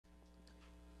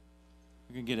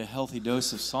We're going to get a healthy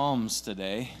dose of Psalms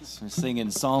today. So we're singing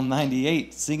Psalm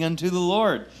 98, Sing Unto the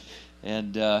Lord.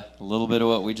 And a little bit of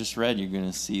what we just read, you're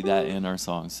going to see that in our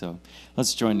song. So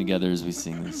let's join together as we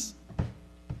sing this.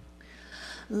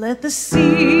 Let the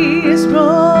seas roar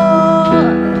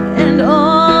and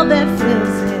all that fills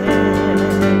it.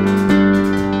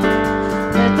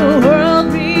 Let the world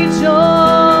rejoice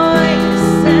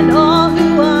and all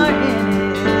who are in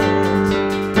it.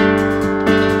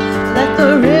 Let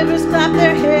the rivers clap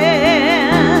their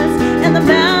hands and the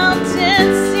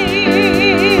mountains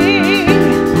sing.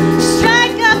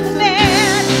 Strike up the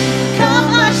band,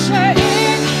 come usher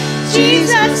in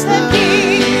Jesus the King.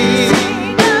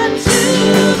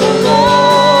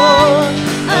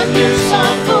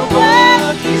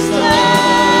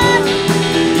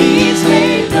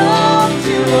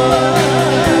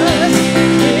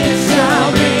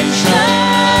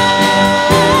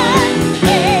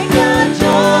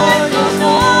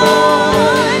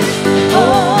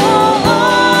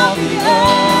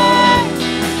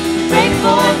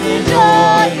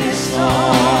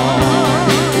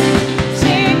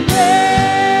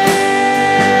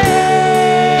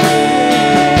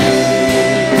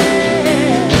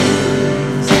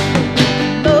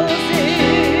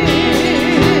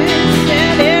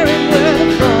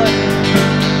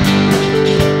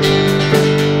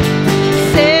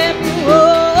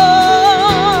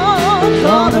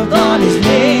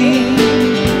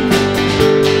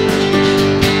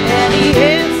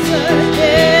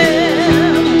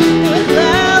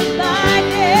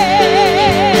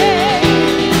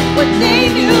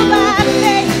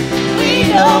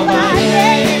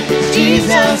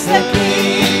 Jesus the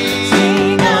King,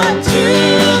 sing unto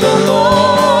the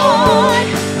Lord,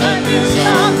 a new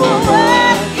song for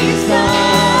what He's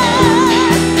done.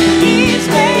 He's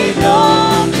made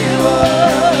known to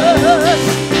us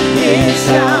His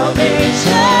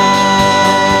salvation.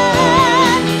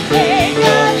 Make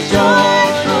a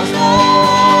joyful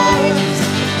noise,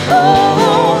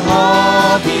 oh,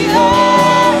 all the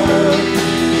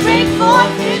earth, break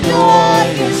forth in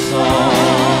joyous song.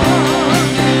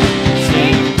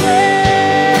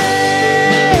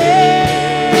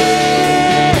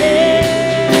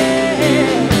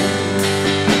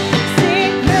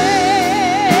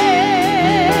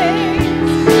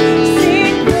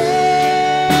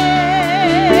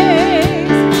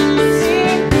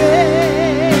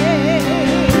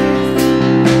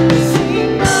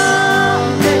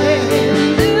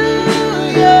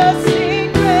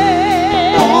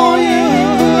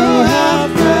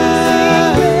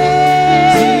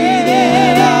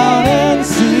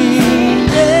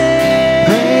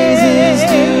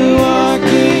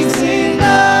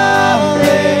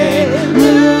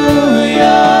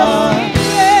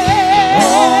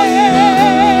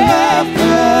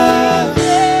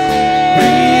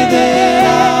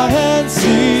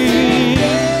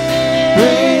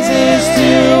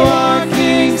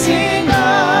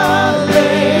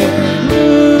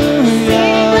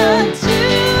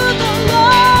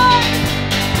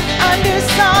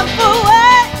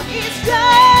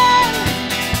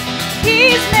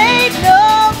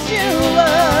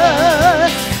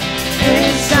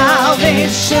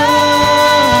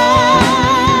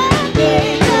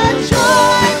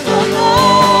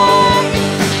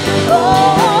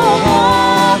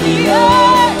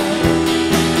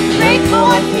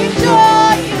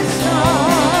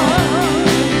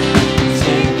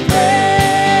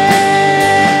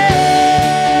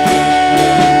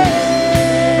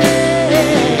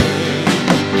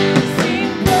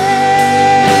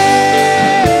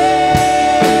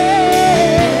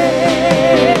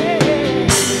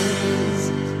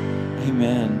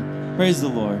 Praise the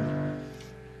Lord.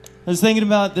 I was thinking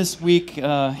about this week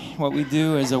what we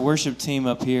do as a worship team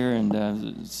up here,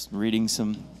 and reading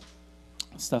some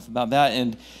stuff about that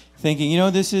and thinking,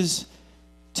 this is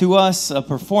to us a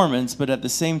performance, but at the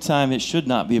same time it should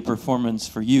not be a performance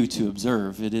for you to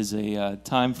observe. It is a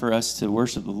time for us to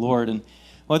worship the Lord, and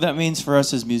what that means for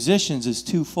us as musicians is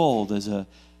twofold. As a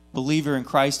believer in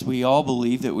Christ, we all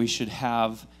believe that we should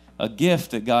have a gift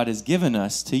that God has given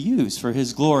us to use for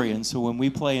His glory. And so when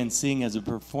we play and sing as a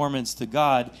performance to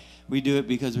God, we do it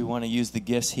because we want to use the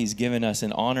gifts He's given us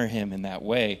and honor Him in that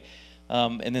way.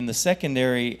 And then the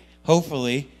secondary,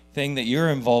 hopefully, thing that you're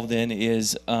involved in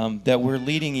is that we're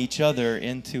leading each other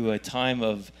into a time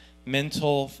of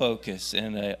mental focus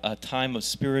and a time of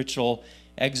spiritual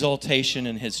exaltation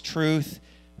in His truth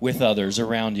with others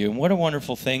around you. And what a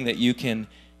wonderful thing that you can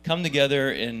come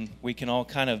together and we can all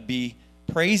kind of be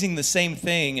praising the same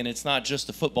thing, and it's not just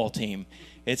a football team.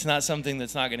 It's not something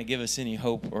that's not going to give us any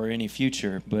hope or any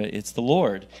future, but it's the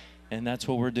Lord. And that's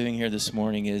what we're doing here this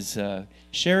morning, is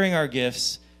sharing our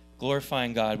gifts,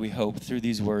 glorifying God, we hope, through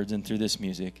these words and through this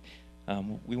music.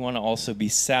 We want to also be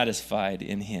satisfied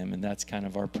in him, and that's kind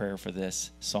of our prayer for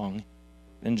this song.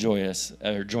 Join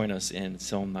us in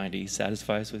Psalm 90,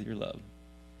 Satisfy Us With Your Love.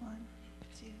 1,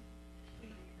 2,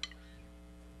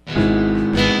 3.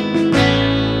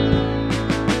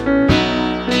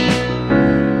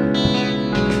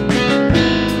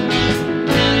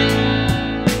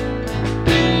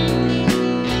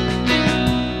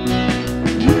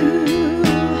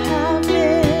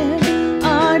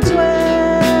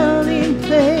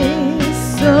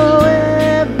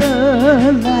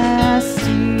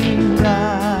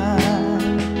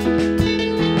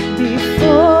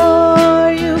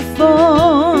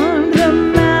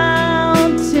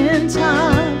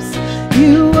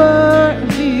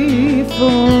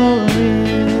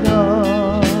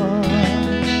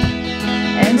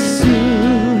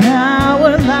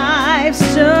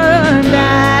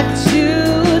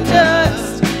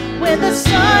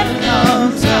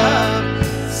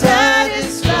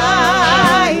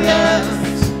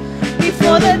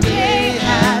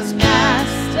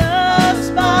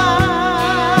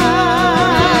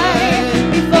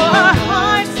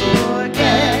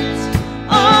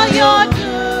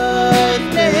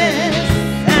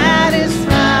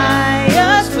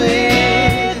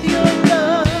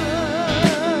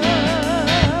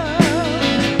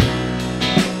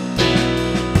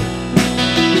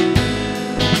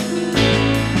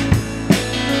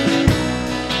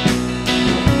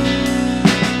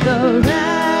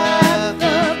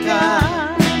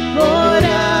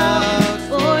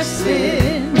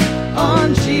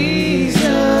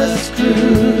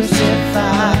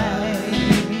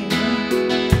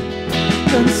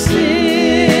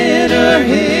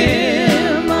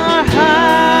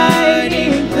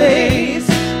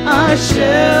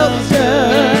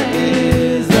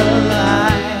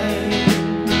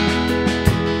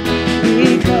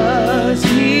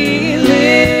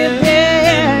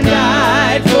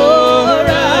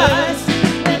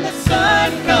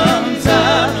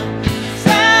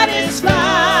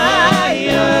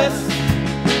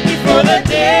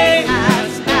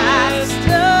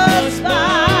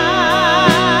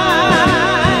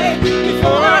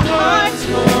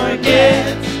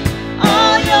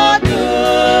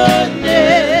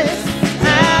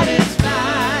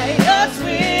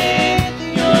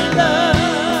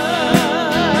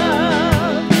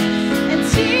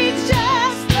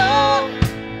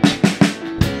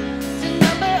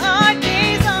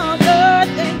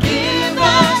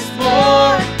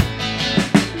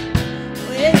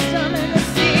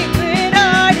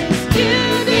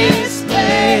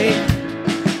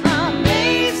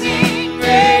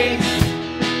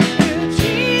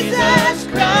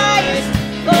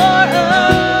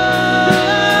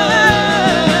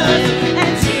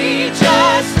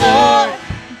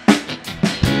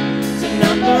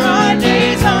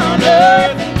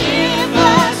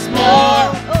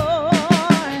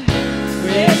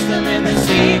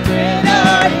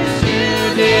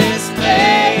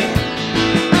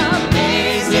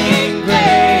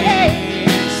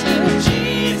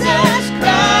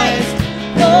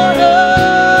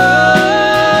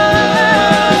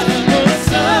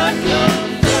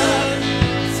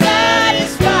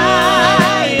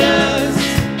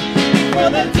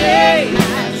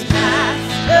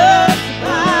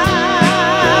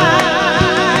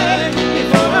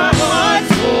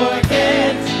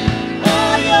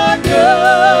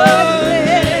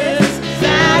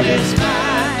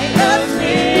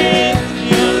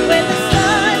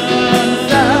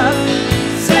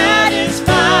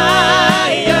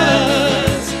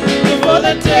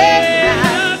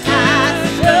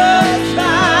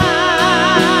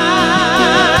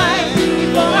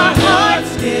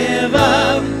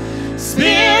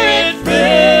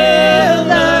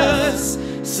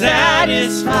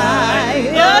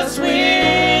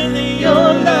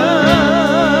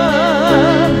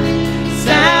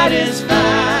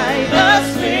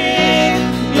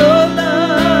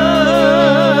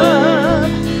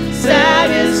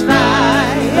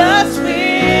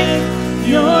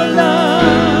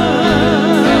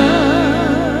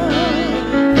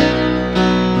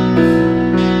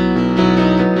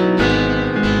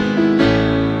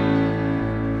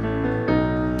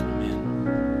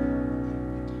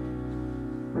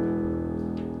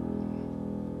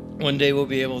 One day we'll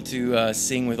be able to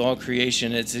sing with all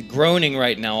creation. It's groaning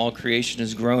right now. All creation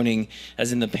is groaning,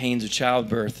 as in the pains of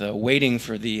childbirth, waiting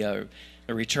for the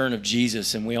return of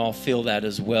Jesus. And we all feel that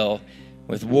as well,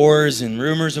 with wars and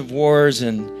rumors of wars,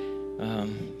 and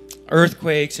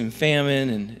earthquakes and famine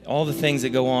and all the things that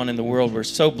go on in the world. We're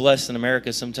so blessed in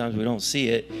America, sometimes we don't see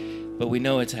it, but we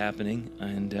know it's happening.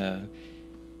 And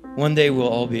one day we'll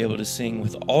all be able to sing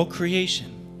with all creation,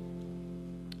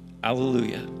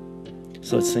 hallelujah.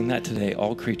 So let's sing that today,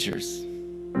 all creatures.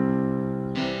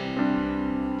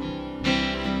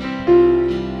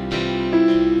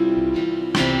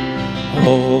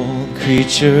 All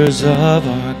creatures of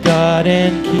our God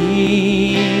and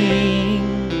King,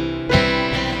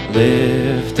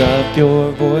 lift up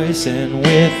your voice and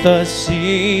with us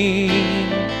sing.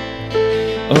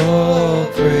 Oh,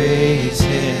 praise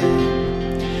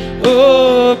Him.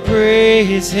 Oh,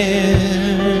 praise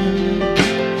Him.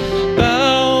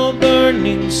 Thou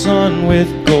burning sun with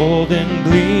golden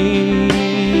gleam,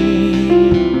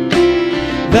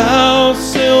 thou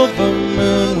silver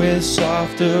moon with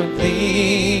softer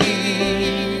gleam.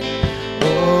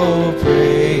 Oh,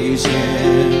 praise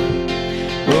Him.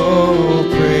 Oh,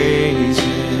 praise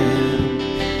Him.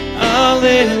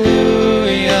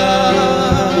 Hallelujah.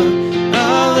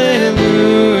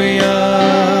 Hallelujah.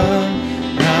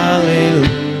 Hallelujah.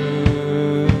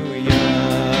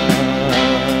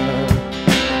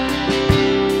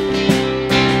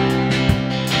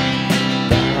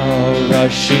 Thou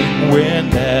rushing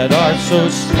wind that art so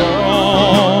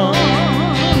strong,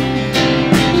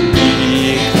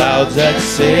 ye clouds that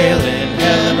sail in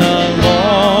heaven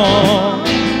along.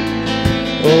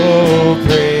 Oh,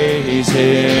 praise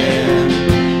Him.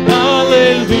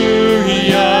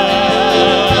 Hallelujah.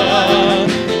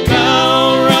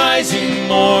 Now rising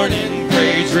morning,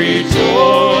 praise, rejoice.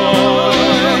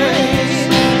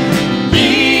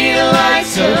 Ye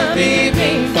lights of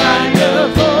evening, find a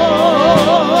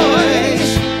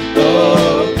voice.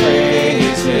 Oh,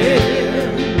 praise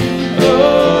Him.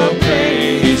 Oh,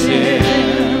 praise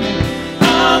Him.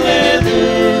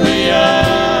 Hallelujah.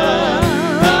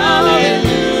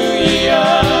 Hallelujah.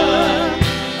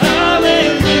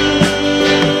 Hallelujah.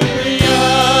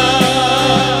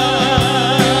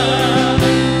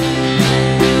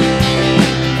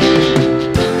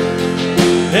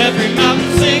 Every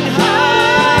mountain sing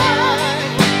high,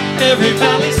 every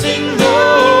valley sing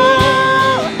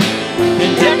low,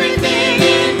 and everything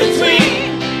in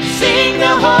between sing the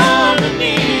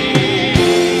harmony.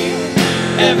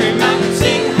 Every mountain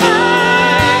sing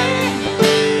high,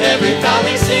 every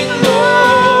valley sing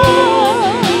low,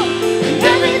 and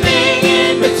everything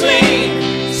in between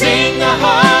sing the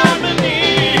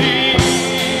harmony.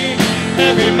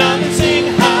 Every mountain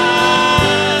sing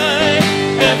high,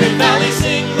 every valley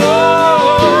sing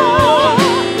low,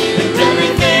 and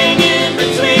everything in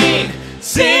between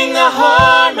sing the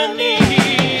harmony.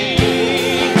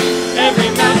 Every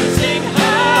mountain sing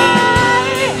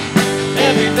high,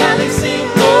 every valley sing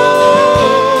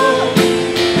low,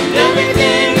 and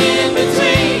everything in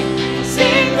between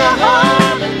sing the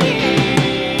harmony.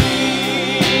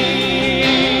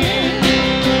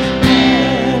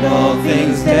 And all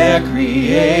things their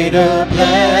Creator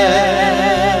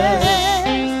bless,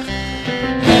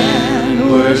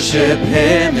 and worship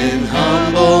Him in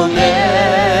humbleness.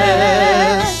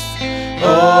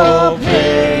 Oh,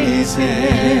 praise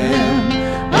Him.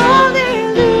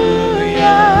 Hallelujah.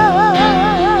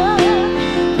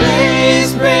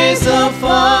 Praise, praise the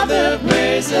Father,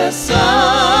 praise the Son,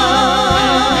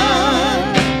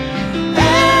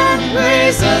 and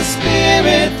praise the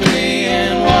Spirit, three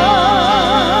in one.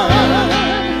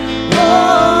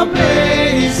 Oh,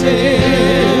 praise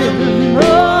Him.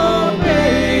 Oh,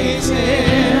 praise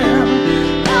Him.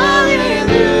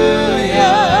 Hallelujah.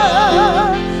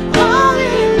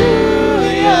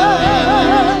 Hallelujah.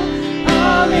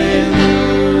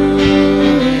 Hallelujah.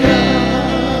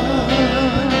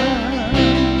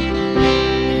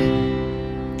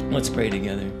 Let's pray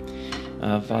together.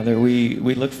 Father, we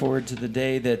look forward to the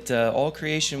day that all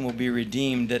creation will be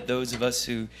redeemed, that those of us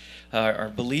who are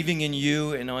believing in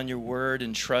you and on your word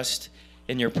and trust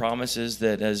in your promises,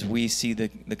 that as we see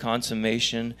the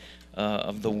consummation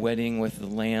of the wedding with the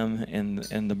Lamb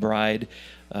and the bride,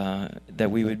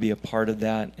 that we would be a part of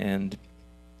that, and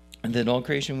that all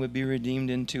creation would be redeemed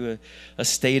into a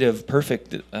state of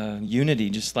perfect unity,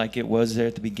 just like it was there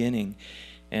at the beginning.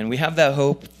 And we have that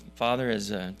hope, Father,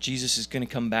 as Jesus is going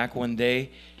to come back one day.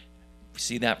 We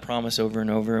see that promise over and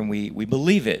over, and we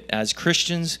believe it. As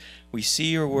Christians, we see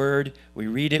your word, we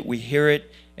read it, we hear it,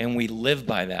 and we live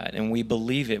by that, and we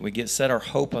believe it. We set our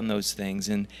hope on those things,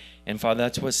 and Father,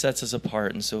 that's what sets us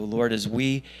apart. And so, Lord, as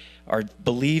we are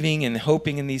believing and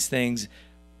hoping in these things,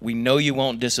 we know you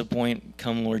won't disappoint.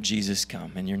 Come, Lord Jesus,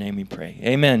 come. In your name we pray.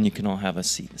 Amen. You can all have a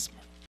seat this morning.